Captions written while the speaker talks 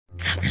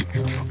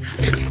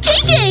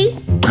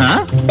JJ!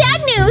 Huh?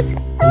 Bad news!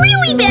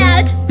 Really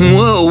bad!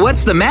 Whoa,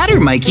 what's the matter,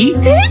 Mikey?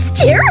 It's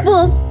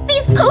terrible!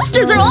 These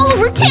posters are all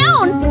over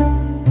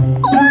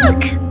town!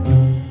 Look!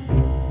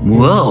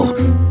 Whoa,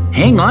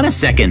 hang on a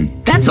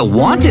second. That's a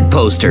wanted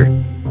poster.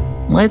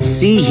 Let's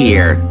see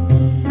here.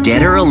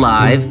 Dead or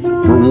alive,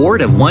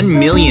 reward of $1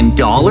 million?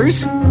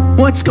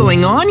 What's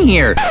going on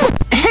here?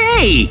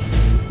 Hey!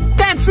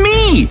 That's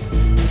me!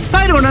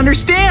 I don't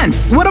understand.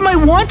 What am I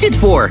wanted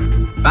for?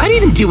 I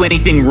didn't do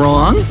anything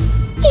wrong.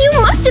 You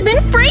must have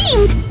been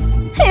framed!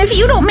 If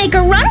you don't make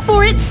a run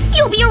for it,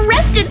 you'll be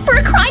arrested for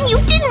a crime you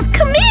didn't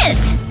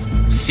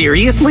commit!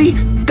 Seriously?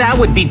 That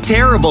would be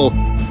terrible.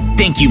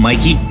 Thank you,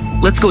 Mikey.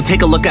 Let's go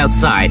take a look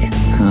outside.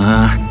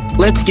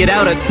 Let's get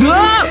out of—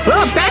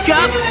 back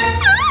up!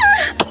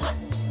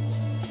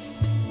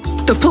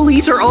 The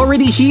police are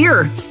already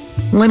here.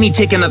 Let me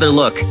take another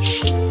look.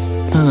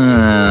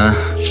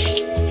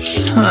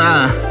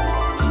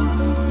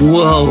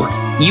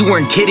 Whoa, you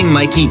weren't kidding,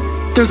 Mikey.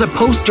 There's a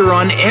poster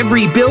on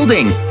every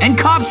building and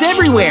cops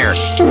everywhere.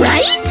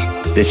 Right?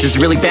 This is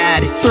really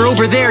bad. They're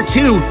over there,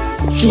 too.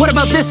 What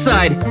about this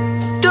side?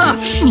 Duh,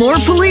 more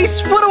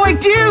police. What do I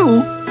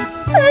do?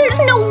 There's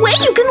no way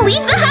you can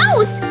leave the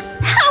house!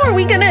 How are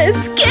we gonna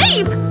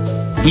escape?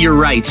 You're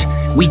right.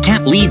 We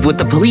can't leave with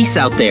the police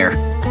out there.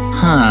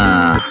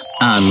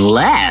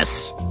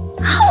 Unless…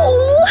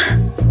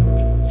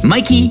 Oh!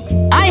 Mikey,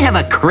 I have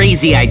a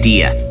crazy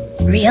idea.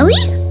 Really?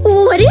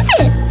 What is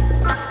it?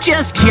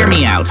 Just hear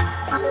me out.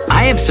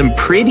 I have some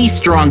pretty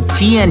strong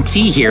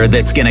TNT here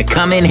that's gonna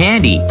come in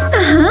handy.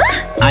 Uh-huh.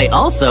 I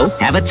also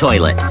have a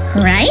toilet.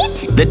 Right?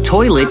 The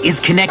toilet is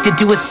connected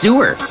to a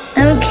sewer.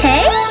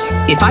 Okay.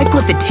 If I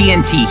put the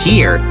TNT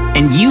here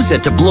and use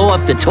it to blow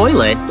up the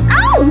toilet,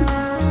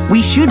 Oh!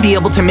 we should be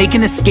able to make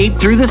an escape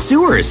through the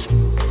sewers.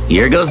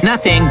 Here goes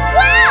nothing.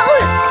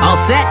 Wow! All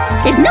set.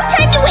 There's no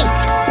time to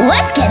waste.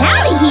 Let's get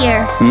out of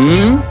here.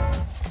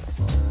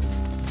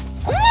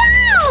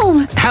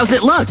 Wow! How's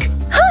it look?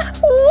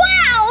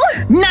 Wow!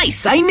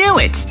 Nice, I knew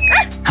it.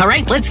 All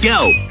right, let's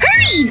go.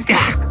 Hurry!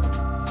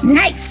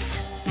 Nice.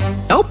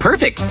 Oh,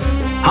 perfect.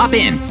 Hop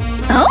in.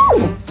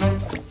 Oh!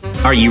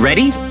 Are you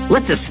ready?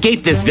 Let's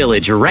escape this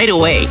village right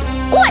away.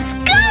 Let's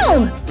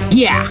go!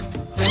 Yeah.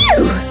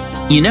 Phew!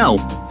 You know,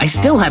 I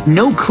still have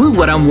no clue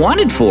what I'm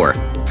wanted for.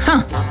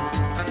 Huh.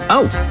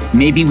 Oh,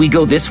 maybe we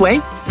go this way?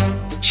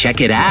 Check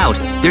it out.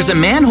 There's a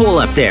manhole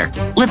up there.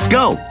 Let's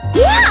go.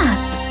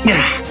 Yeah!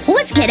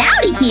 Let's get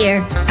out of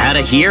here. Out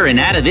of here and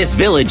out of this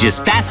village as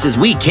fast as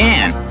we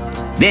can.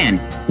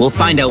 Then, we'll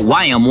find out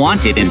why I'm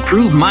wanted and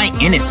prove my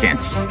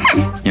innocence. All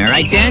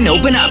right then,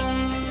 open up.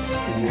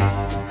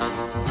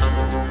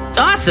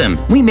 Awesome!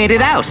 We made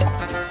it out.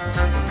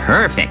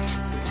 Perfect.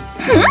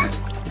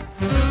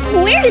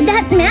 Where did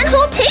that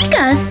manhole take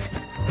us?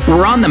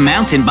 We're on the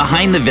mountain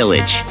behind the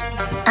village.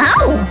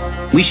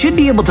 Oh! We should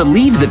be able to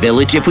leave the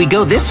village if we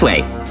go this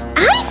way.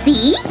 I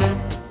see.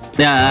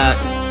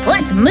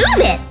 Let's move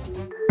it.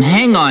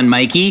 Hang on,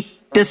 Mikey.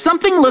 Does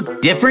something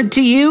look different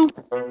to you?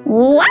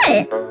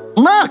 What?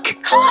 Look!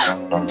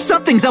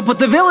 Something's up with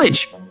the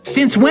village.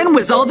 Since when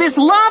was all this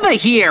lava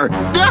here?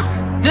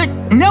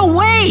 No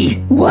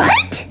way!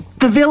 What?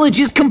 The village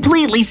is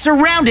completely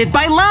surrounded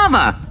by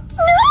lava.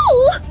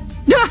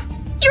 No!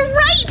 You're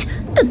right!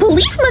 The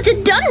police must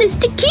have done this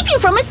to keep you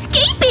from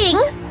escaping!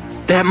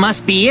 That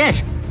must be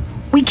it.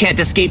 We can't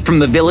escape from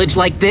the village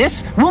like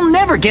this. We'll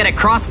never get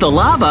across the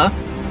lava.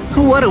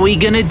 What are we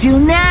gonna do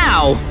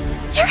now?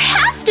 There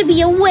has to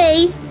be a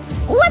way.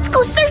 Let's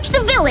go search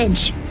the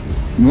village.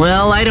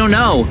 Well, I don't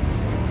know.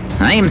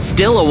 I am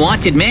still a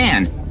wanted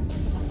man.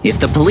 If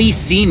the police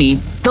see me,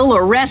 they'll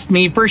arrest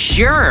me for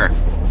sure.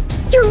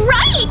 You're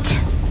right!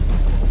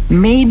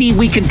 Maybe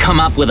we could come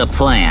up with a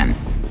plan.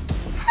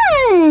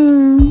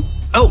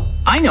 Oh,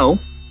 I know.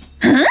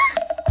 Huh?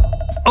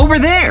 Over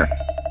there.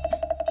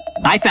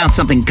 I found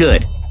something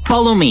good.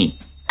 Follow me.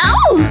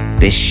 Oh!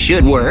 This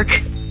should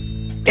work.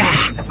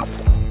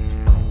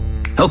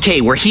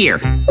 Okay, we're here.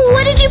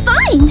 What did you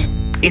find?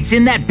 It's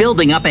in that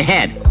building up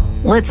ahead.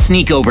 Let's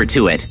sneak over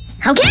to it.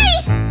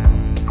 Okay.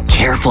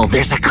 Careful,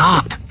 there's a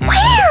cop.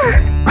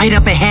 Where? Right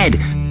up ahead.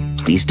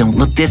 Please don't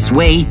look this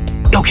way.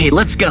 Okay,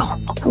 let's go.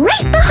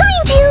 Right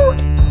behind you.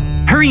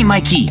 Hurry,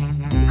 Mikey.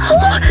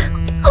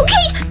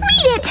 Okay,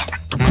 read it.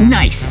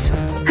 Nice.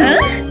 Huh?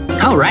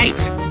 All right.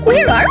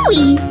 Where are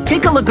we?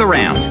 Take a look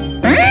around.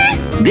 Huh?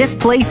 This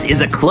place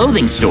is a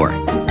clothing store.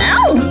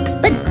 Oh,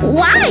 but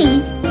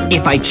why?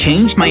 If I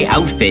change my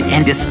outfit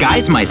and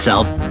disguise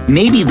myself,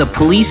 maybe the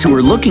police who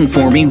are looking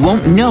for me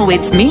won't know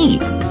it's me.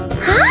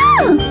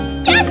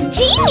 Oh, that's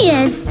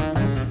genius.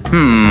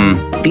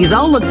 These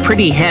all look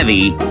pretty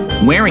heavy.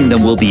 Wearing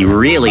them will be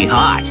really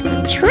hot.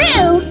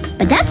 True,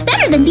 but that's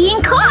better than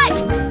being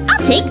caught.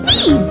 I'll take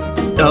these.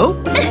 Oh?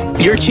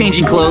 You're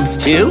changing clothes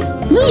too?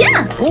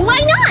 Yeah, why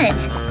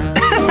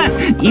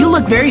not? You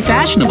look very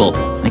fashionable.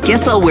 I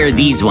guess I'll wear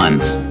these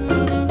ones.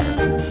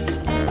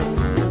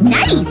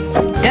 Nice.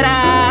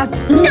 Ta-da!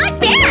 Not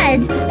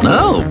bad.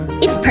 Oh,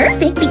 It's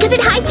perfect because it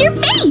hides your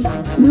face.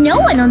 No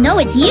one will know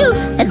it's you,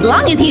 as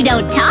long as you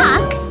don't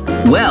talk.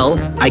 Well,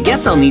 I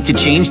guess I'll need to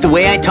change the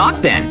way I talk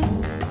then.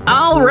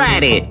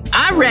 Alrighty,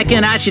 I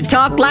reckon I should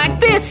talk like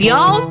this,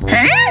 y'all.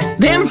 Huh?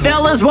 Them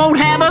fellas won't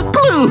have a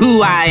clue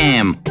who I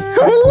am.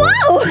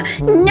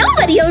 Whoa!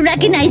 Nobody'll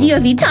recognize you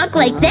if you talk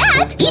like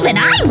that. Even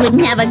I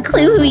wouldn't have a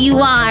clue who you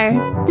are.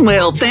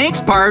 Well,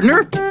 thanks,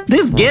 partner.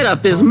 This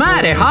getup is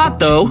mighty hot,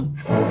 though.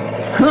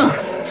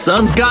 Huh,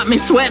 sun's got me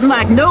sweating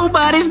like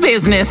nobody's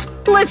business.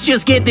 Let's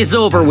just get this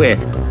over with.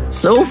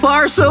 So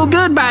far, so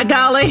good, by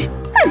golly.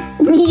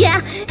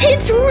 Yeah,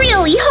 it's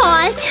really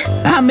hot.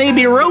 I may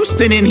be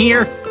roasting in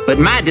here, but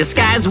my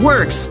disguise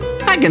works.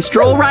 I can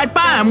stroll right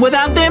by them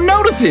without them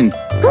noticing.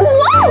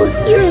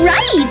 Whoa, you're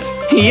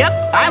right. Yep,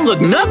 I look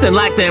nothing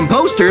like them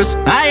posters.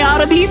 I ought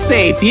to be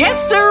safe,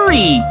 yes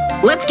sirree.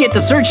 Let's get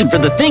to searching for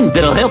the things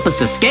that'll help us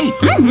escape.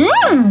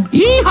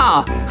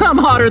 Yeehaw! I'm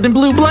hotter than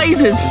blue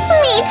blazes.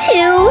 Me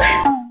too.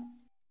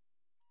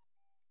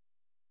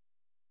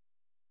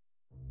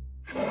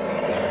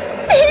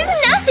 There's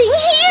nothing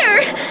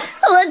here.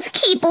 Let's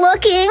keep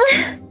looking.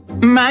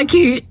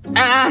 Mikey,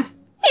 Yeah?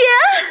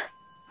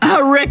 I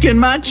reckon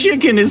my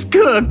chicken is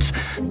cooked.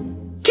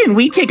 Can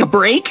we take a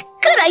break?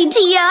 Good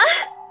idea.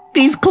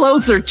 These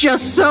clothes are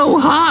just so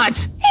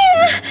hot.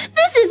 Yeah,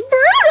 this is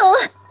brutal.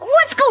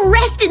 Let's go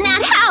rest in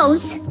that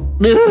house.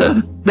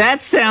 Ugh,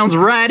 that sounds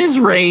right as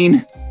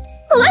rain.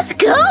 Let's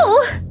go.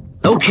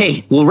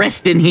 Okay, we'll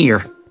rest in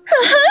here.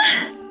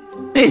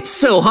 It's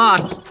so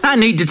hot. I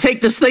need to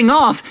take this thing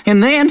off,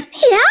 and then...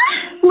 Yeah?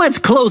 Let's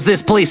close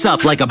this place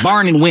up like a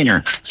barn in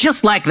winter.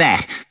 Just like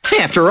that.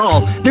 After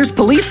all, there's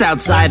police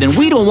outside, and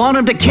we don't want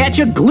them to catch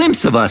a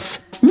glimpse of us.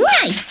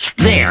 Nice.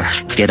 There.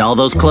 Get all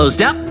those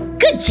closed up?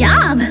 Good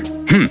job.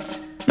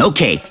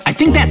 Okay, I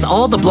think that's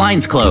all the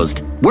blinds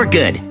closed. We're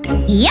good.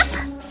 Yep.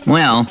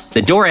 Well,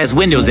 the door has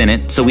windows in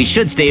it, so we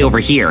should stay over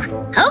here.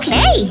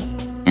 Okay.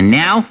 And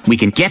now, we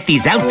can get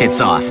these outfits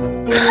off.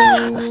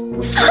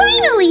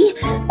 Finally!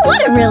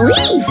 What a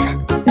relief!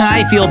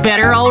 I feel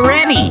better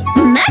already.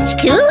 Much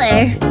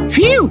cooler.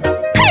 Phew!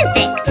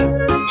 Perfect.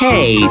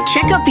 Hey,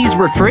 check out these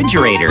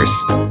refrigerators.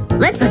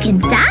 Let's look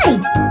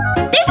inside.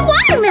 There's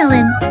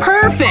watermelon.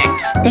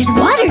 Perfect! There's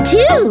water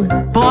too.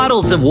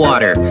 Bottles of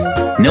water.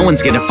 No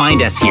one's gonna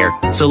find us here,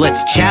 so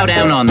let's chow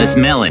down on this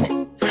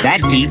melon.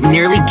 That heat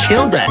nearly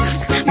killed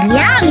us.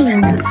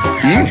 Yum.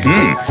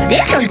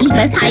 This'll keep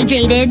us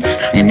hydrated.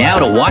 And now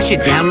to wash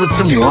it down with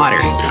some water.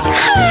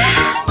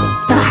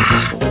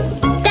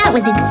 That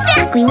was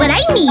exactly what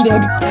I needed.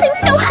 I'm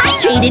so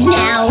hydrated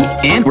now.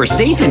 And we're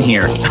safe in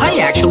here. I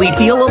actually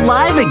feel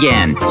alive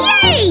again.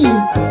 Yay!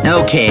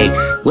 Okay,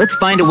 let's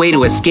find a way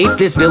to escape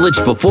this village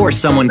before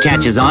someone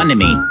catches on to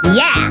me.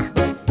 Yeah.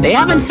 They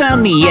haven't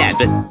found me yet,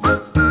 but...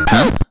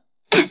 Huh?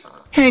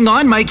 Hang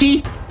on,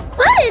 Mikey.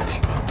 What?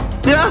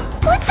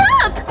 What's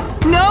up?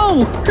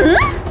 No! Huh?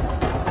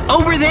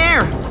 Over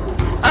there!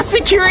 A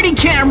security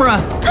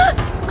camera!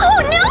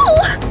 Oh no!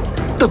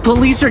 The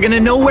police are gonna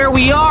know where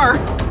we are!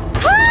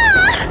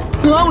 Ah!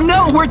 Oh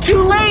no, we're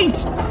too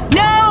late!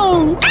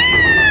 No!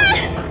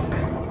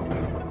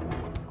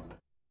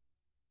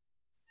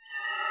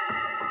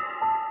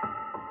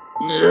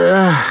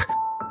 Ugh.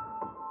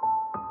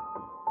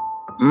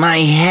 My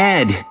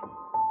head.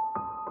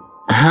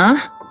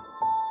 Huh?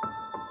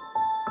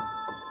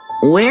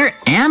 Where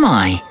am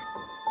I?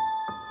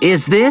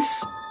 Is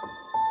this...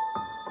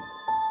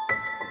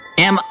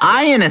 Am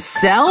I in a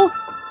cell?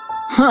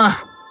 Huh.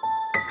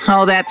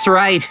 Oh, that's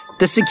right.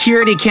 The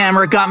security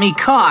camera got me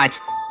caught.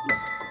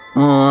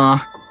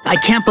 Oh, I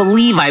can't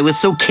believe I was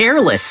so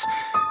careless.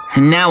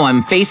 And now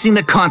I'm facing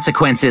the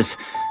consequences.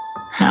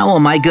 How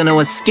am I gonna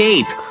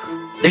escape?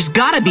 There's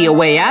gotta be a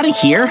way out of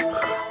here.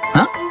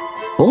 Huh?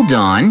 Hold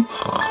on.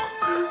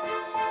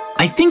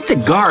 I think the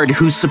guard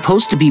who's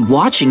supposed to be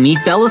watching me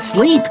fell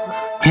asleep.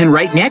 And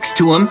right next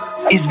to him,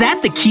 is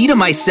that the key to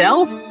my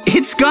cell?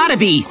 It's gotta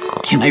be.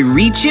 Can I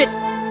reach it?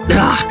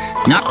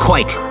 Ugh, not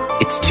quite.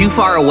 It's too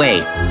far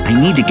away. I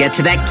need to get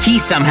to that key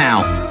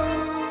somehow.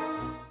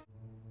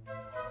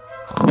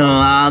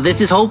 This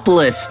is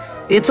hopeless.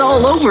 It's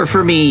all over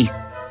for me.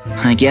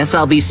 I guess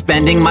I'll be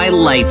spending my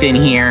life in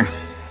here.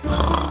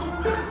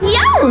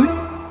 Yo!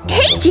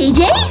 Hey,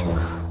 JJ!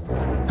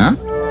 Huh?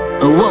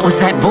 What was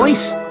that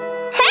voice?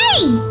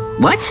 Hey!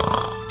 What?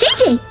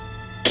 JJ,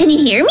 can you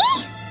hear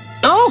me?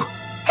 Oh!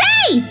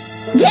 Hey!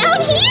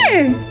 Down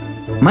here!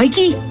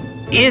 Mikey?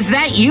 Is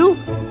that you?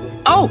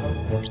 Oh!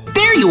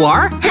 There you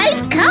are!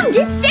 I've come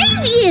to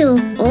save you!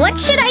 What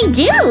should I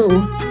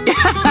do?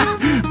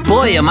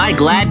 Boy, am I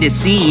glad to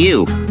see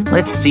you.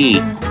 Let's see.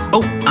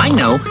 Oh, I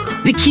know.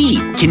 The key.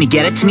 Can you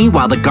get it to me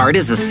while the guard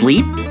is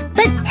asleep?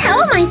 But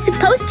how am I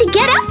supposed to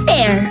get up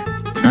there?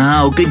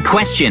 Oh, good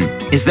question.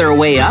 Is there a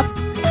way up?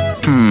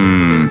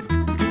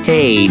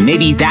 Hey,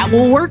 maybe that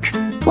will work?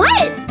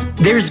 What?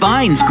 There's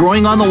vines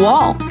growing on the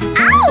wall.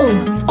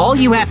 Ow! All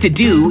you have to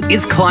do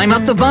is climb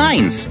up the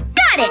vines.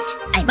 Got it!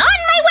 I'm on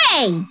my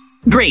way!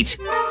 Great.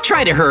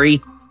 Try to hurry.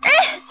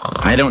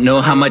 I don't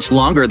know how much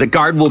longer the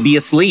guard will be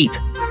asleep.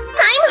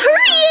 I'm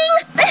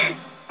hurrying!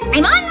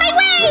 I'm on my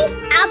way!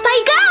 Up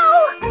I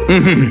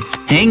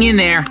Hang in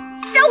there.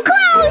 So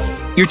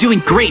close! You're doing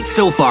great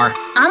so far.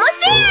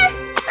 Almost there!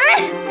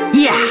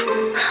 Yeah.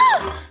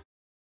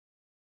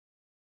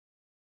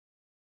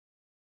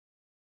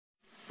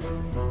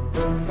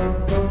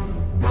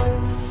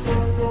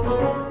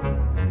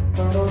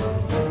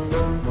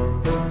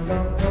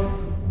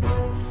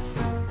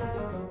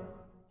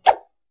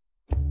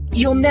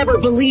 You'll never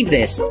believe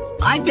this.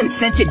 I've been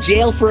sent to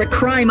jail for a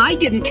crime I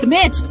didn't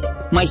commit.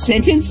 My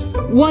sentence?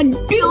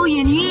 1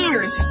 billion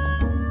years.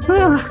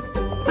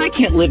 I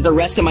can't live the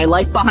rest of my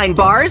life behind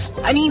bars.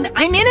 I mean,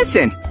 I'm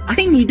innocent. I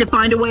need to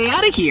find a way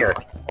out of here.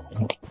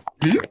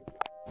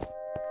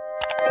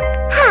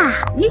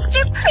 Ha!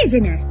 Mr.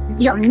 Prisoner,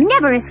 you'll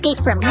never escape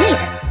from here.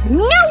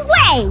 No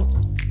way!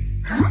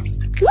 Huh?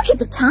 Look at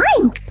the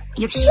time.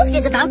 Your shift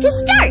is about to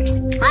start.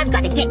 I've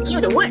got to get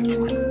you to work.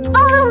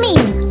 Follow me.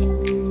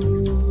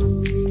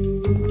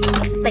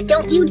 But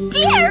don't you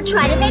dare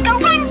try to make a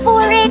run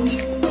for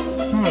it!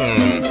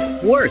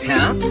 Work,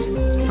 huh?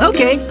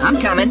 Okay, I'm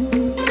coming.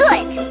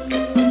 Good.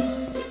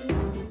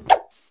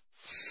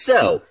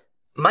 So,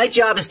 my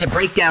job is to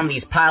break down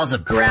these piles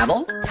of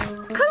gravel?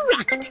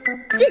 Correct.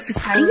 This is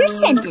part of your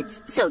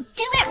sentence, so do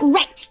it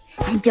right.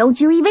 And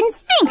don't you even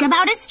think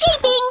about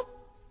escaping.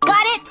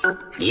 Got it?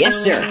 Yes,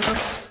 sir.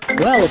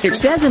 Well, if it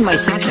says in my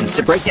sentence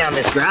to break down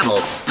this gravel,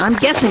 I'm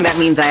guessing that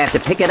means I have to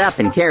pick it up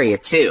and carry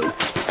it too.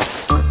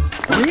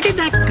 Where did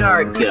that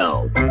guard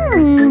go?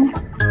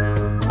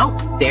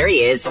 Oh, there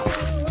he is.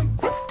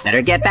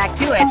 Better get back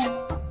to it.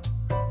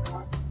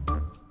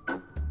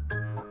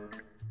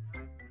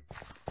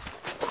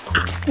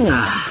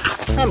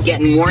 I'm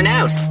getting worn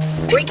out.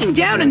 Breaking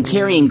down and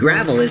carrying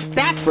gravel is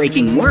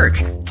back-breaking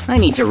work. I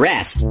need to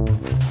rest.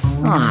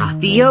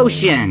 The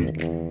ocean.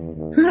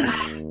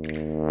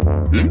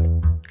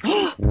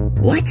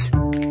 What?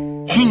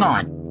 Hang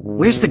on.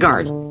 Where's the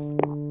guard?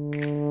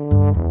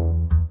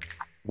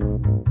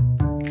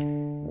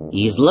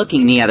 He's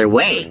looking the other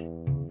way.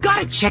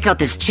 Gotta check out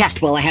this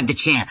chest while I have the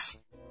chance.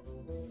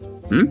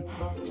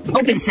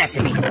 Open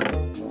sesame.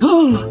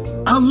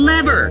 A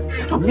lever!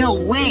 No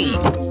way!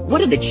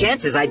 What are the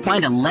chances I'd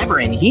find a lever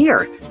in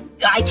here?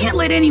 I can't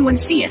let anyone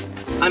see it.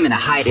 I'm gonna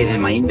hide it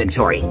in my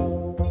inventory.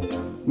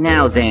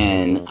 Now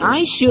then,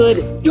 I should...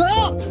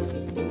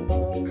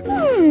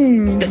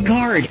 The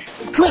guard!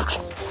 Quick!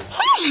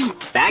 Hey!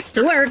 Back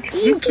to work!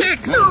 You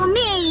can't fool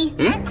me!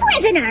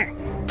 Prisoner!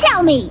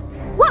 Tell me,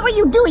 what were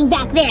you doing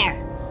back there?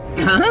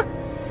 Huh?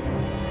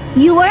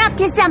 You were up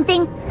to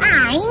something.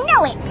 I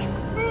know it.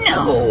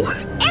 No!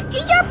 Empty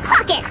your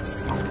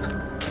pockets!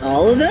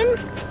 All of them?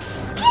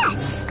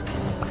 Yes!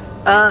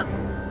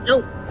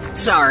 Oh,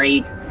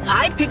 sorry.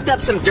 I picked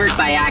up some dirt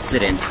by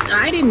accident.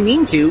 I didn't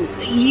mean to.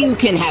 You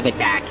can have it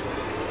back.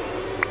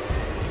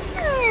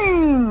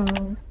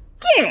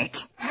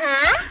 Dirt,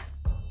 huh?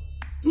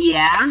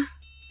 Yeah?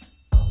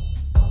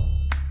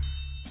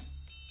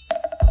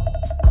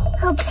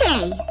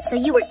 Okay, so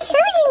you were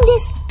carrying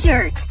this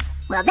dirt.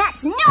 Well,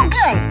 that's no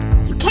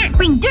good. You can't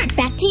bring dirt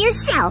back to your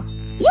cell.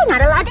 You're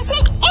not allowed to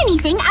take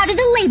anything out of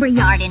the labor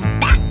yard, in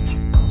fact.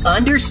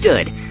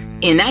 Understood.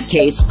 In that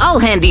case, I'll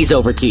hand these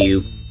over to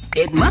you.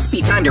 It must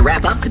be time to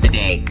wrap up for the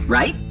day,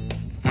 right?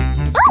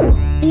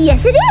 Oh,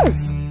 yes it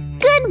is.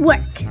 Good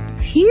work.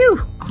 Phew,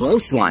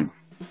 close one.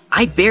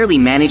 I barely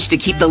managed to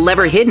keep the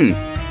lever hidden.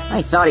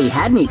 I thought he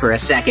had me for a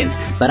second,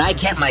 but I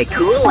kept my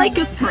cool like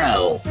a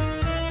pro.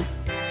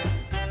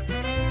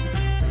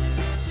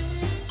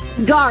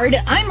 Guard,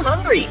 I'm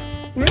hungry.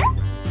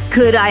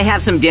 Could I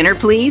have some dinner,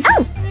 please?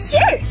 Oh,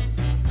 sure.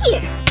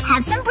 Here,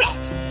 have some bread.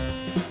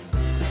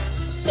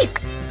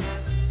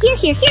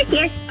 Here.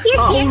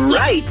 All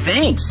right,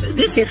 thanks.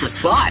 This hit the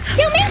spot.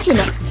 Don't mention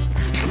it.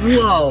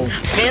 Whoa,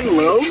 10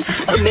 loaves?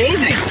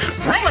 Amazing.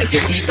 I might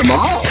just eat them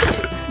all.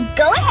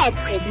 Go ahead,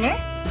 prisoner.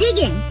 Dig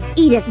in.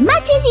 Eat as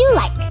much as you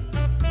like.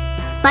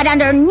 But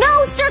under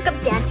no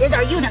circumstances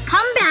are you to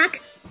come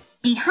back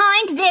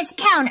behind this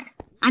counter.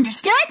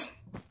 Understood?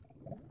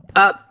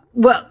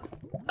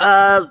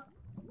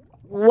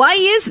 Why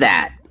is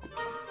that?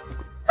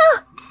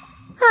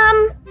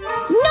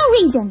 No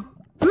reason.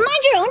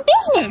 Mind your own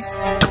business.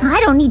 I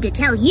don't need to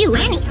tell you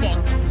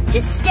anything.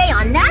 Just stay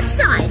on that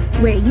side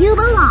where you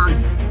belong.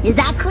 Is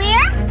that clear?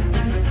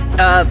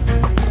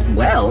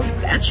 Well,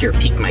 that sure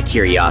piqued my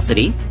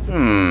curiosity.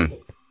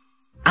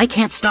 I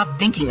can't stop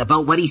thinking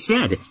about what he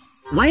said.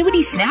 Why would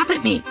he snap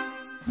at me?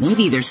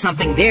 Maybe there's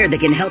something there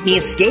that can help me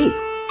escape.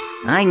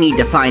 I need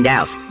to find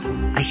out.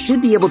 I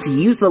should be able to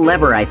use the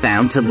lever I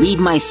found to leave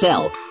my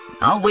cell.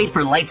 I'll wait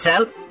for lights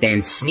out,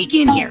 then sneak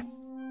in here.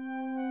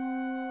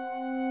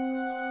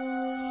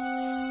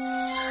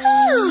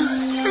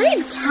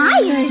 I'm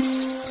tired.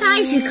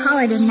 I should call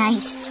it a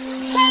night.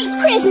 Hey,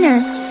 prisoner!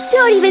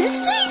 Don't even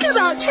think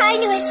about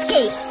trying to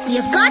escape.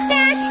 You've got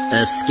that?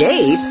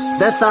 Escape?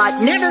 The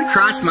thought never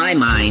crossed my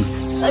mind.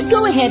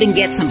 Go ahead and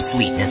get some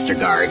sleep, Mr.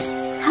 Guard.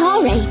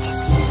 All right.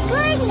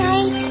 Good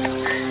night.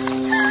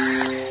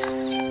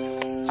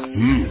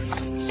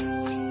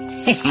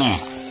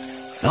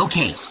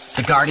 Okay,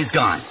 the guard is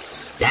gone.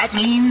 That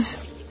means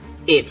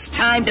it's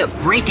time to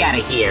break out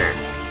of here.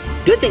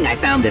 Good thing I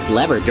found this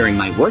lever during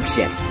my work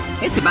shift.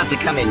 It's about to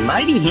come in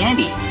mighty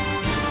handy.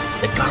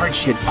 The guards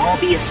should all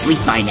be asleep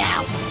by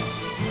now.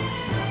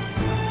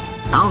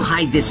 I'll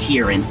hide this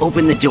here and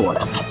open the door.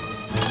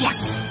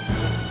 Yes!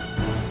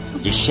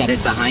 Just shut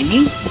it behind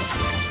me.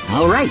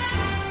 All right.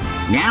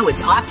 Now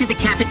it's off to the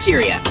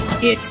cafeteria.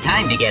 It's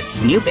time to get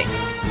snooping.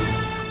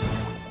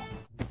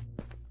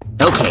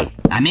 Okay,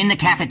 I'm in the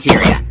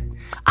cafeteria.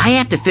 I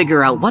have to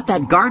figure out what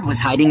that guard was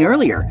hiding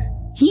earlier.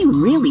 He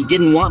really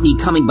didn't want me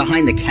coming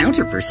behind the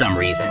counter for some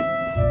reason.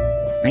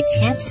 I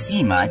can't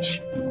see much.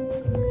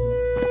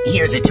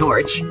 Here's a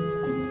torch.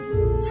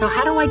 So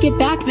how do I get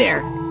back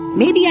there?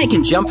 Maybe I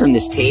can jump from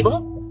this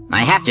table?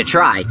 I have to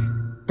try.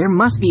 There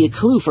must be a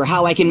clue for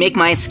how I can make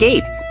my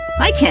escape.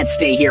 I can't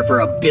stay here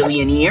for a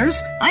billion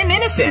years. I'm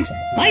innocent.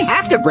 I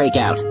have to break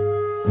out.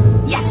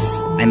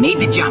 Yes, I made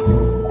the jump.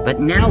 But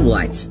now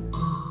what?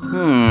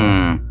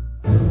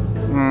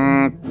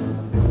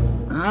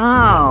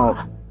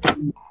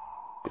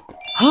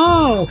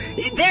 Oh,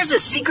 there's a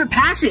secret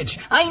passage.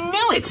 I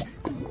knew it.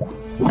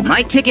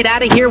 My ticket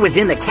out of here was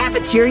in the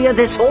cafeteria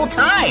this whole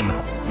time.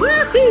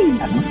 Woohoo!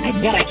 I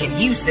bet I can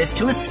use this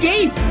to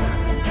escape.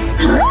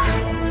 Huh?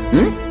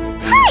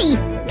 Hey,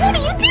 what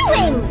are you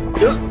doing?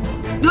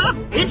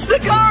 It's the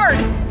guard!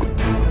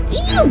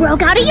 You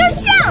broke out of your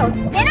cell,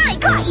 and I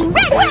caught you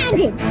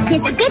red-handed.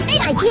 It's a good thing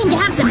I came to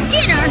have some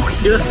dinner.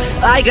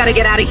 I gotta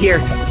get out of here.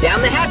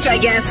 Down the hatch, I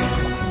guess.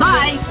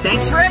 Bye.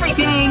 Thanks for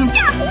everything.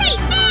 Stop right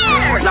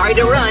there! Sorry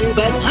to run,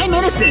 but I'm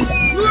innocent.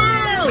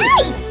 Whoa!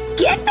 Hey,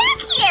 get back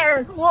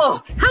here!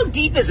 Whoa, how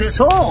deep is this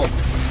hole?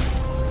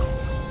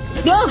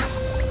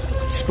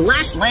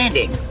 Splash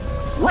landing.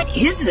 What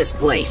is this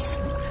place?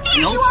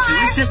 There you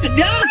are! Assistant.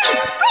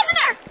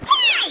 Prisoner!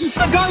 Hey!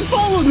 The guard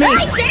followed me!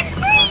 I said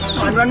freeze!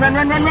 Run!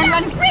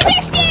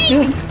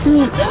 Resisting!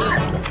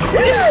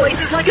 This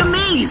place is like a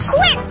maze!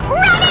 Quit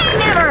running!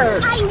 Never!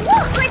 I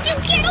won't let you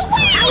get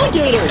away!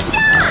 Alligators!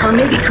 Stop! Or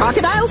maybe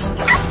crocodiles?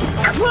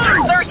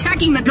 Whoa, they're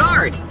attacking the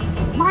guard!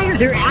 Why are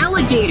there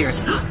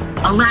alligators?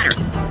 A ladder!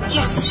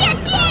 Yes!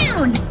 Get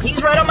down!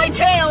 He's right on my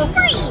tail!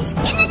 Freeze!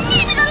 In the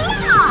name of the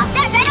law!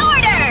 That's an order!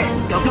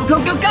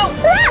 Go!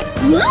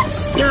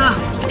 Whoops!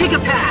 Pick a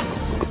path!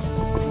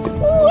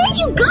 Where'd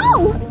you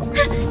go?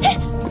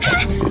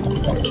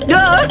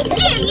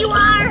 There you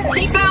are!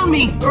 He found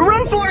me!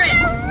 Run for it!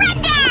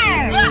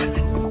 Surrender!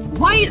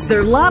 Why is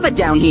there lava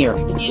down here?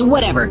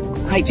 Whatever.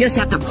 I just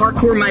have to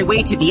parkour my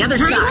way to the other I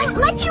side. won't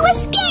let you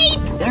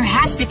escape! There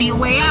has to be a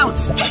way out.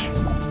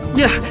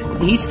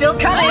 He's still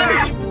coming.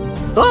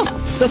 Oh,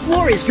 the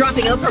floor is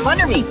dropping out from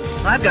under me.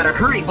 I've got to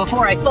hurry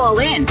before I fall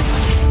in.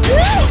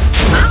 Oh,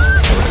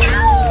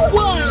 no!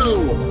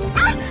 Whoa!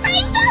 I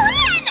fell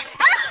in!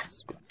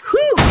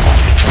 Whew!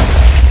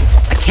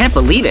 I can't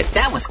believe it.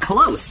 That was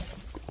close.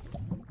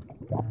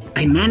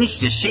 I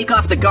managed to shake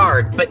off the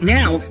guard, but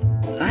now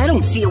I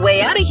don't see a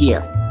way out of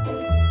here.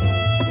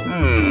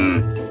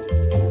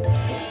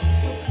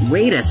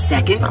 Wait a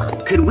second.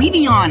 Could we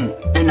be on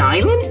an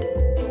island?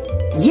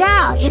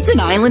 Yeah, it's an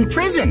island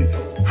prison.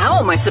 How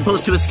am I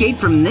supposed to escape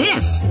from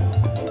this?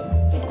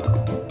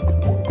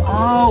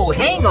 Oh,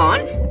 hang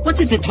on.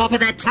 What's at the top of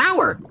that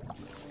tower?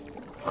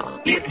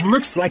 It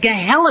looks like a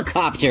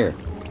helicopter.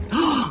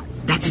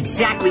 That's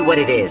exactly what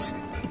it is.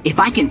 If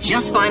I can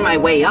just find my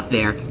way up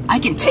there, I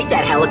can take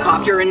that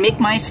helicopter and make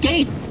my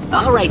escape.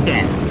 All right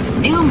then.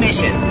 New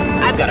mission.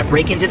 I've got to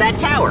break into that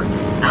tower.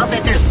 I'll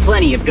bet there's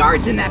plenty of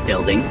guards in that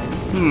building.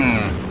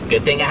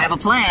 Good thing I have a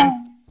plan.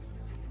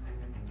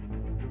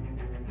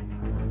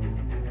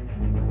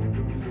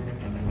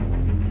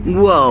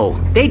 Whoa,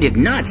 they did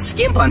not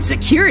skimp on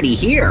security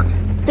here.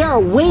 There are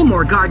way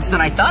more guards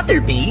than I thought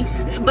there'd be,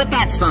 but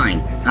that's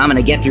fine. I'm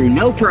gonna get through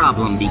no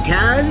problem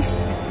because...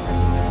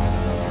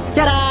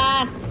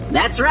 Ta-da!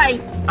 That's right,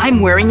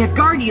 I'm wearing a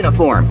guard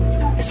uniform.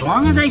 As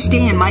long as I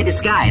stay in my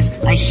disguise,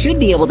 I should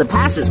be able to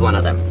pass as one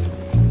of them.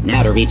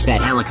 Now to reach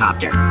that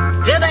helicopter.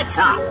 To the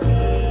top!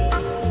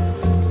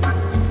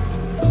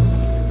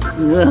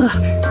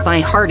 Ugh, my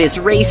heart is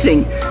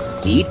racing.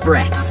 Deep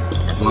breaths.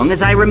 As long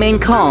as I remain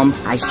calm,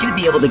 I should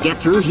be able to get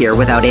through here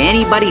without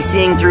anybody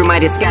seeing through my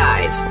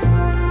disguise.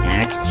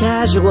 Act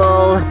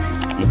casual.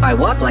 If I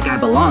walk like I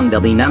belong, they'll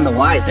be none the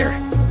wiser.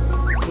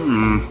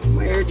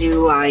 Where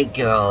do I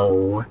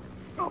go?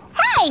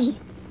 Hey!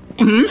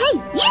 Hey,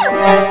 you!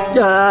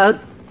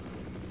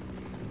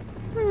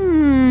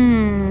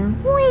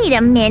 Wait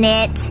a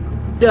minute.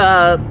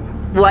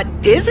 What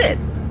is it?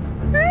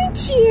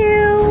 Aren't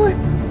you...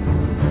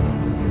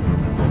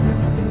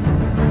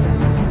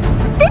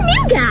 the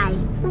new guy?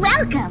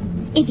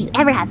 Welcome. If you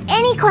ever have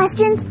any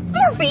questions,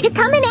 feel free to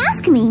come and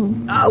ask me.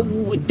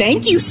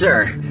 Thank you,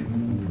 sir.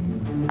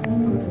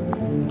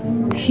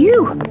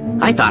 Phew.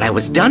 I thought I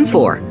was done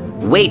for.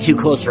 Way too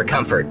close for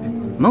comfort.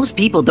 Most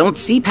people don't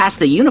see past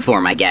the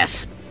uniform, I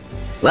guess.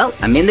 Well,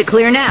 I'm in the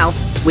clear now,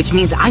 which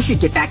means I should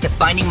get back to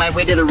finding my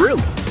way to the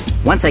roof.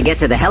 Once I get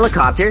to the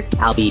helicopter,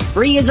 I'll be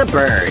free as a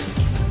bird.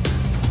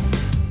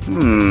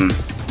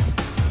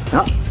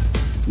 Oh,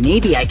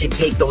 maybe I could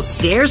take those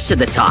stairs to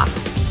the top.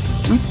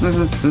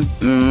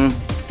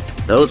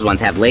 Those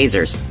ones have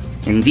lasers.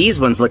 And these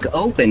ones look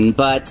open,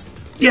 but...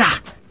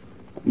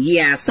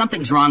 Yeah,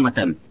 something's wrong with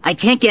them. I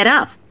can't get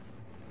up.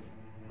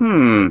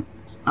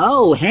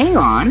 Oh, hang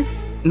on.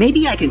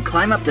 Maybe I can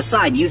climb up the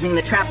side using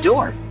the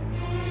trapdoor.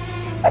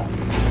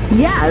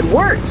 Yeah, it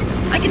worked!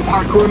 I can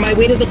parkour my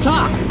way to the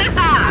top!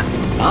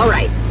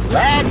 Alright,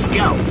 let's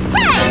go!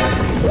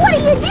 Hey! What are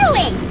you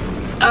doing?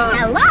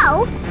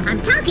 Hello?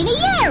 I'm talking to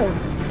you!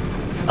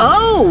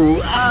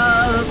 Oh,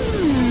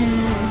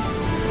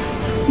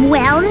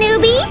 Well,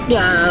 newbie?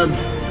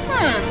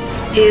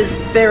 Is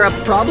there a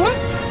problem?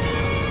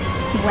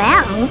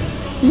 Well,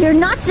 you're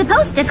not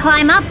supposed to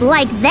climb up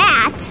like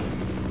that.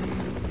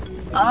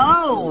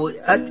 Oh,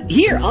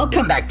 here, I'll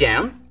come back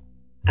down.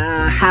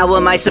 How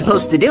am I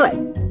supposed to do it?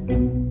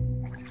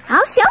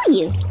 I'll show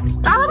you.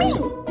 Follow me.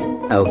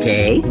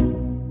 Okay.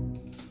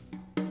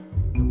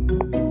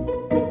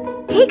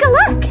 Take a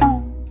look.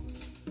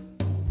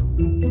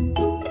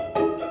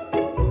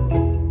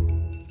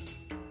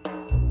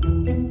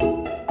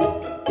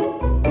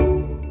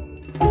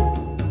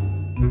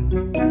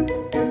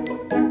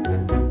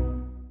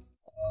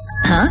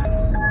 Huh?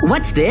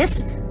 What's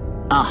this?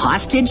 A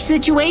hostage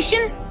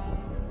situation?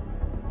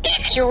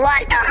 If you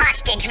want the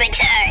hostage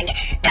returned,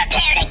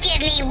 prepare to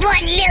give me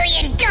 $1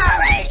 million.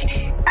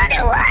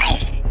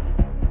 Otherwise,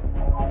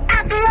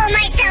 I'll blow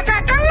myself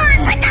up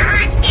along with the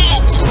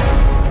hostage.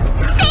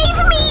 Save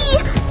me!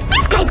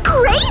 This guy's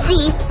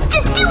crazy.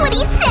 Just do what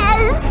he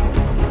says.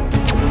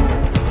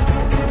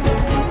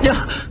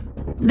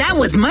 That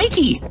was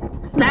Mikey.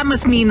 That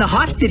must mean the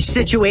hostage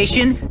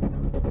situation.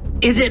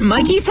 Is it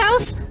Mikey's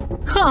house?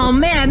 Oh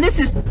man, this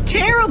is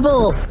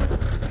terrible.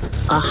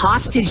 A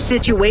hostage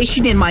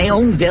situation in my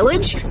own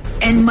village?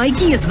 And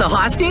Mikey is the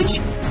hostage?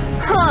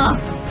 Huh.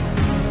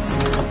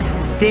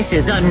 This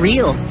is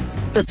unreal.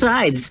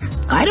 Besides,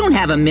 I don't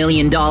have $1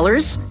 million.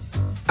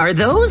 Are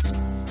those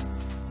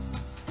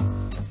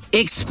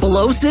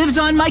explosives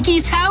on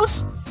Mikey's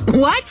house?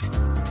 What?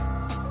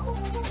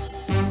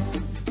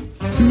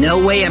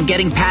 No way I'm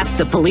getting past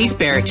the police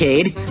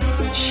barricade.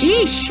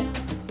 Sheesh.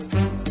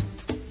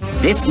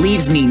 This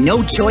leaves me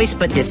no choice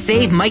but to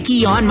save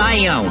Mikey on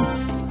my own.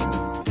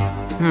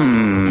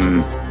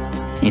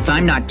 If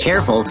I'm not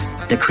careful,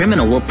 the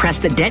criminal will press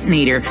the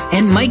detonator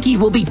and Mikey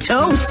will be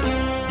toast.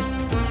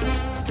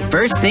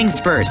 First things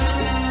first,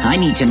 I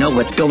need to know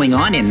what's going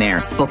on in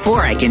there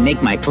before I can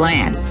make my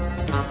plan.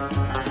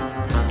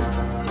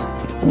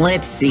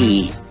 Let's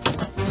see.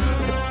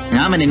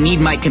 I'm gonna need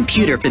my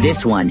computer for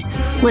this one.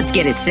 Let's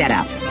get it set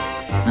up.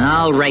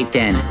 All right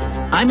then.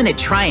 I'm gonna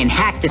try and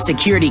hack the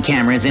security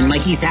cameras in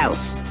Mikey's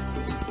house.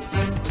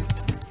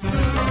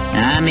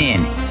 I'm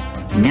in.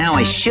 Now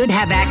I should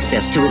have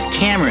access to his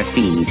camera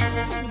feed.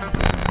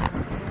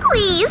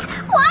 Please,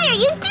 why are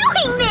you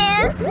doing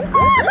this? Hey,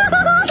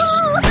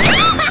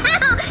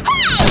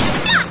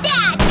 stop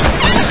that!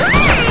 That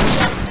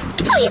hurts!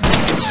 Please,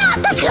 not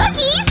the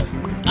cookies!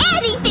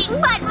 Anything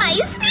but my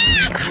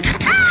snack!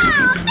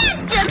 Oh,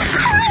 that's just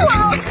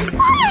cruel!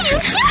 Why are you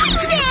doing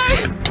this?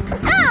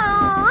 Oh!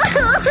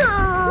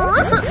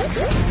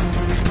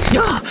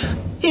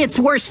 It's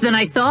worse than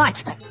I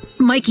thought.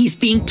 Mikey's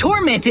being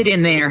tormented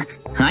in there.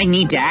 I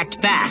need to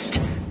act fast.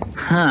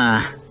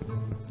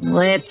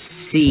 Let's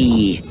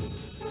see.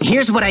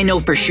 Here's what I know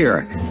for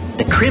sure.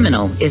 The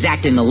criminal is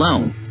acting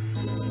alone.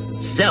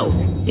 So,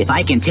 if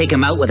I can take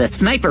him out with a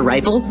sniper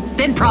rifle,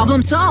 then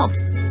problem solved.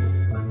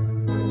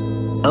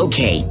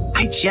 Okay,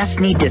 I just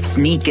need to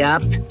sneak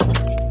up.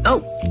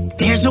 Oh,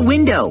 there's a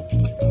window.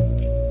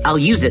 I'll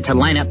use it to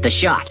line up the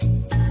shot.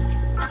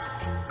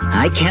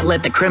 I can't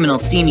let the criminal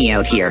see me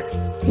out here.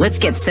 Let's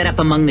get set up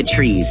among the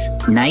trees,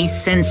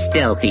 nice and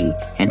stealthy,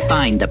 and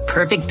find the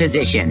perfect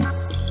position.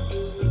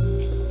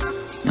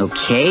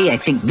 Okay, I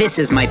think this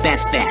is my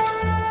best bet.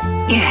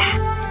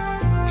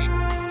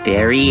 Yeah.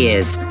 There he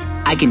is.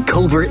 I can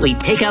covertly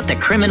take out the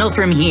criminal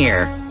from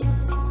here.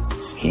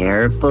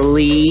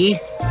 Carefully.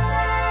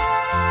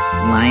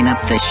 Line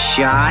up the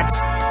shot.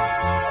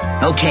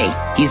 Okay,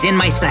 he's in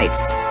my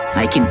sights.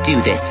 I can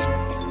do this.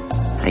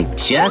 I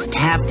just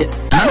have to...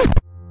 Huh?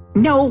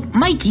 No,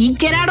 Mikey,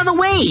 get out of the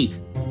way!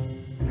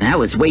 That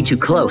was way too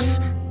close.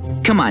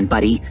 Come on,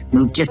 buddy.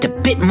 Move just a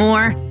bit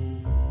more.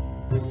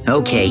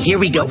 Okay, here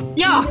we go.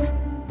 Yeah!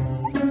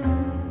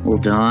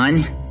 Hold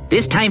on.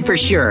 This time for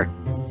sure.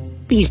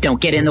 Please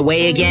don't get in the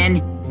way again.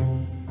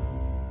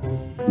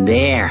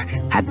 There.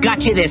 I've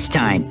got you this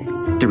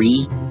time.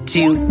 3,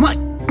 2,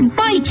 1.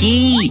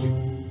 Mikey!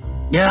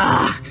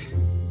 Ugh.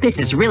 This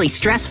is really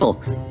stressful.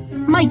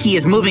 Mikey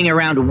is moving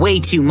around way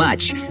too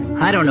much.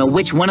 I don't know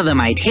which one of them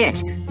I'd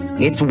hit.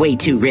 It's way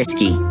too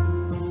risky.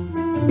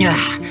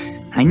 Ugh,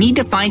 I need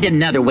to find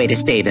another way to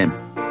save him.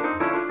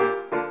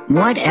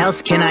 What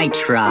else can I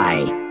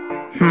try?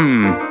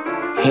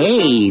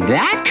 Hey,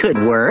 that could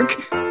work.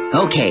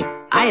 Okay,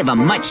 I have a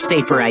much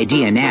safer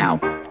idea now.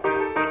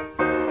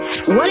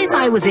 What if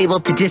I was able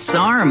to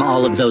disarm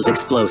all of those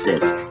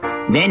explosives?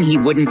 Then he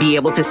wouldn't be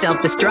able to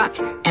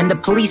self-destruct, and the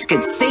police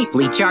could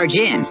safely charge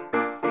in.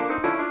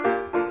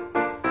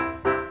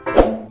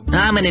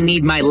 I'm gonna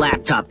need my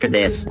laptop for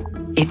this.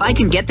 If I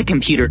can get the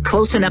computer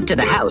close enough to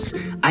the house,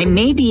 I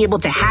may be able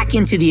to hack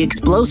into the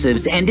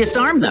explosives and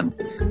disarm them.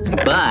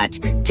 But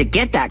to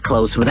get that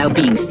close without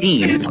being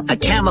seen, a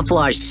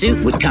camouflage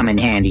suit would come in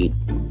handy.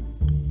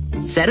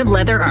 Set of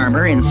leather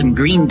armor and some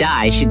green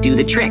dye should do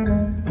the trick.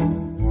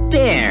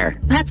 There,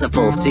 that's a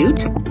full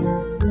suit.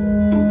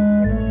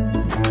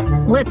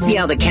 Let's see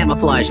how the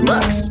camouflage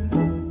looks.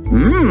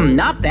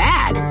 Not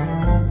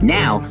bad.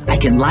 Now I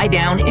can lie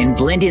down and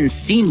blend in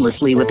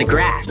seamlessly with the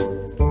grass.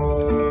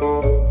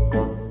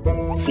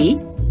 See?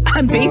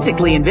 I'm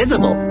basically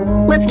invisible.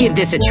 Let's give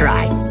this a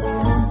try.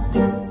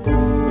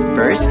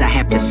 First, I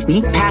have to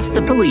sneak past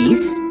the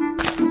police.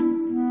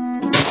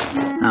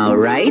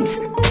 Alright.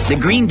 The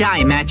green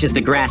dye matches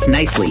the grass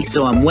nicely,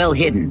 so I'm well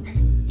hidden.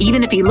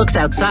 Even if he looks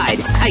outside,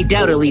 I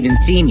doubt he'll even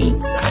see me.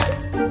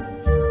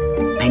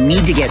 I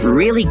need to get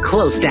really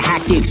close to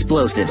hack the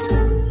explosives.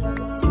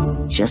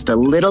 Just a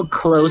little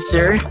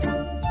closer.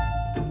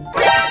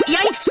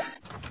 Yikes!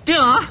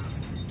 Duh!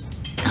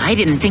 I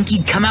didn't think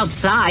he'd come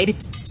outside.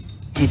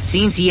 It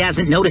seems he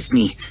hasn't noticed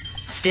me.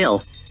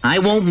 Still, I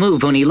won't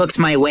move when he looks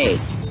my way.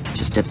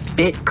 Just a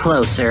bit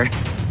closer.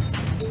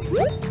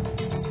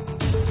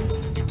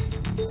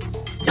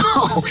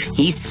 Oh,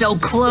 he's so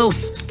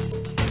close!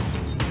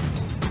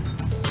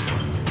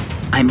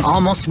 I'm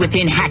almost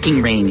within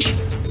hacking range.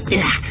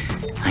 Ugh,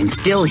 I'm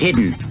still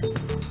hidden.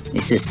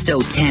 This is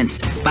so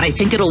tense, but I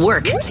think it'll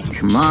work.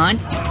 Come on.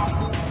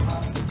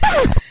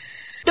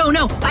 Oh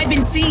no, I've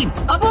been seen!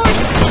 Abort!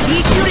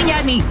 He's shooting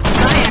at me!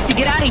 I have to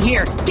get out of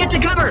here! Get to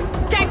cover!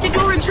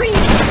 Tactical retreat!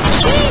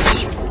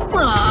 Sheesh!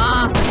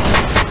 Aww.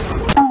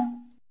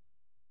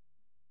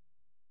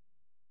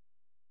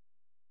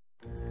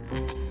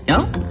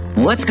 Oh?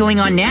 What's going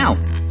on now?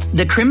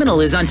 The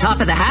criminal is on top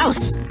of the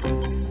house.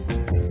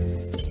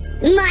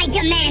 My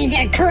demands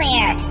are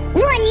clear. $1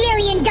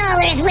 million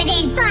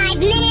within 5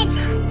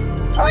 minutes,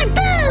 or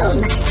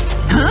boom!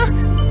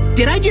 Huh?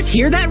 Did I just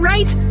hear that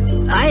right?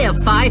 I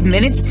have 5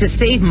 minutes to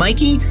save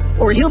Mikey,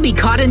 or he'll be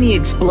caught in the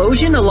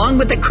explosion along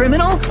with the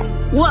criminal?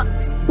 What?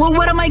 Well,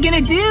 what am I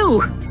gonna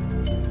do?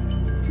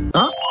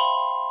 Oh,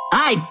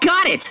 I've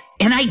got it!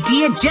 An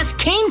idea just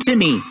came to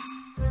me!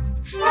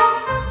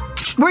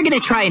 We're gonna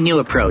try a new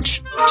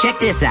approach. Check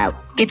this out.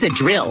 It's a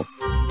drill.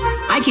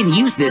 I can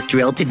use this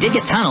drill to dig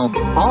a tunnel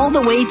all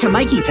the way to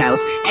Mikey's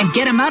house and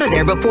get him out of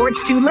there before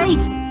it's too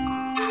late.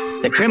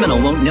 The criminal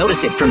won't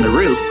notice it from the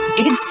roof.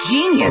 It's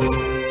genius!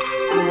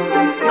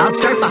 I'll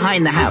start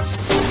behind the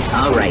house.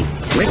 Alright,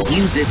 let's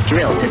use this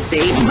drill to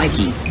save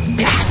Mikey.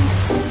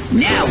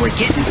 Now we're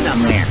getting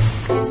somewhere.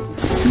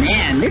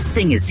 Man, this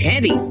thing is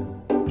heavy.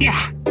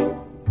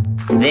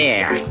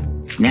 There.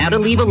 Now to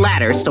leave a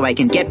ladder so I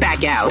can get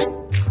back out.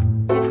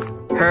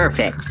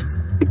 Perfect.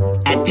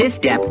 At this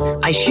depth,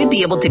 I should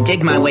be able to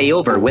dig my way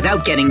over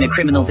without getting the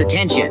criminal's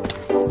attention.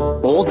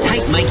 Hold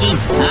tight, Mikey.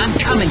 I'm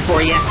coming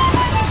for you.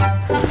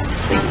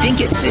 I think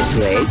it's this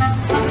way.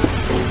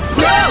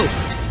 Whoa!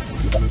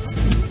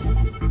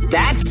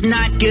 That's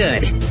not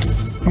good.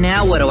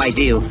 Now what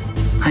do?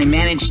 I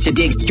managed to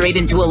dig straight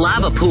into a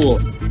lava pool.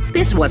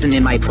 This wasn't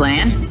in my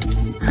plan.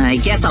 I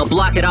guess I'll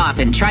block it off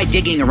and try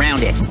digging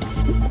around it.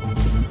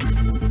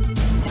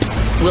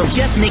 We'll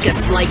just make a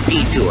slight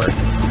detour.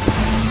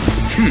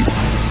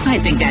 I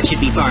think that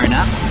should be far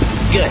enough.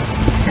 Good.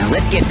 Now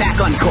let's get back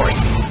on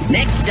course.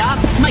 Next stop,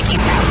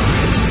 Mikey's house.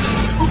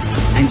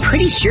 I'm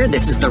pretty sure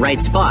this is the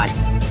right spot.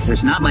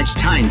 There's not much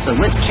time, so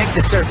let's check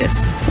the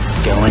surface.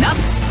 Going up.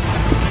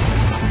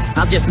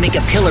 I'll just make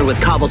a pillar with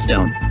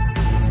cobblestone.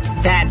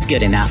 That's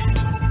good enough.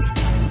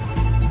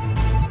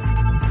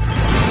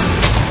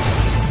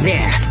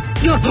 There.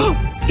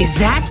 Is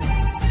that?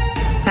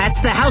 That's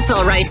the house,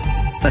 all right.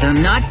 But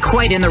I'm not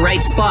quite in the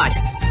right spot.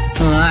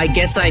 I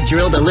guess I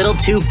drilled a little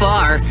too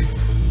far.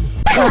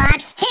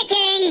 Clock's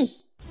ticking!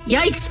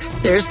 Yikes!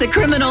 There's the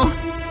criminal!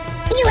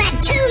 You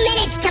have 2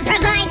 minutes to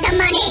provide the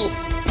money!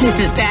 This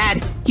is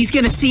bad. He's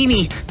gonna see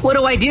me. What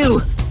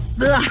do?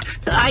 Ugh,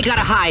 I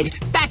gotta hide.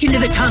 Back into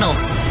the tunnel.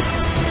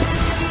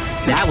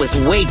 That was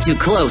way too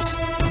close.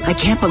 I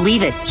can't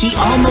believe it. He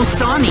almost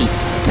saw me.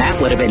 That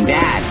would have been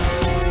bad.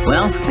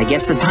 Well, I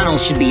guess the tunnel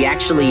should be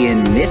actually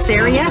in this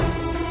area?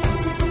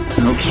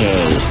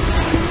 Okay.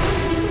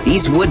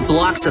 These wood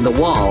blocks are the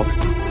wall,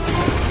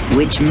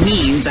 which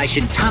means I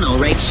should tunnel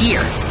right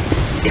here.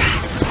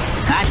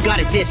 I've got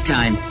it this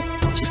time.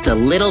 Just a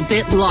little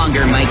bit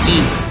longer, Mikey.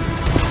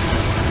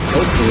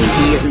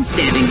 Hopefully he isn't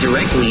standing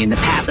directly in the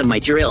path of my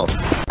drill.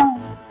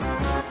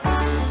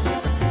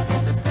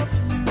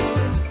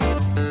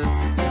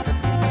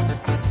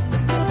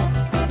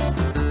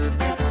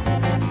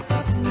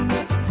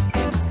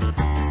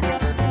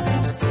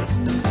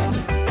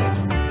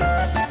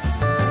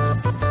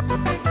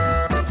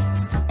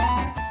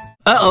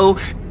 Uh-oh!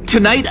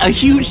 Tonight, a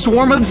huge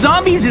swarm of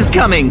zombies is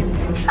coming!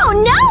 Oh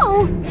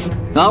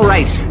no!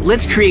 Alright,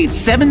 let's create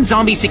 7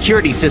 zombie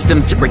security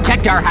systems to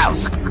protect our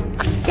house.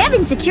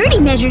 7 security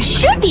measures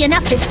should be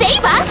enough to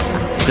save us!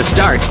 To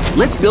start,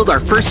 let's build our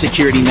first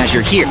security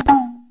measure here.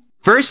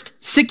 First,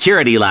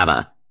 security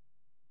lava.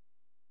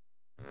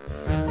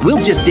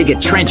 we'll just dig a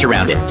trench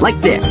around it, like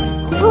this.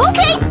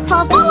 Okay,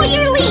 I'll follow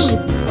your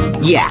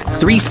lead. Yeah,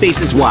 3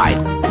 spaces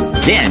wide.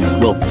 Then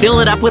we'll fill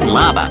it up with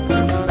lava.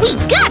 We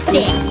got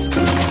this.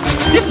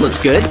 This looks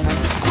good.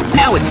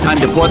 Now it's time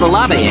to pour the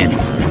lava in.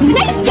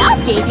 Nice job,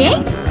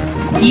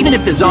 JJ. Even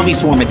if the zombie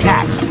swarm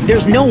attacks,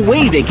 there's no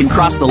way they can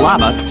cross the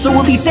lava, so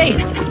we'll be safe.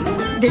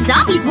 The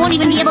zombies won't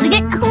even be able to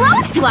get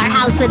close to our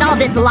house with all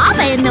this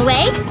lava in the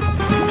way.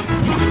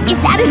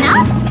 Is that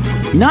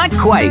enough? Not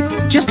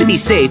quite. Just to be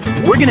safe,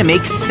 we're gonna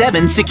make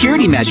 7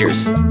 security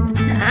measures.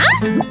 Huh?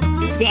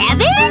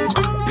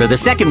 7? For the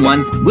second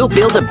one, we'll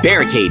build a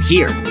barricade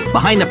here,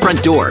 behind the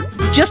front door,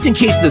 just in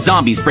case the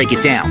zombies break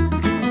it down.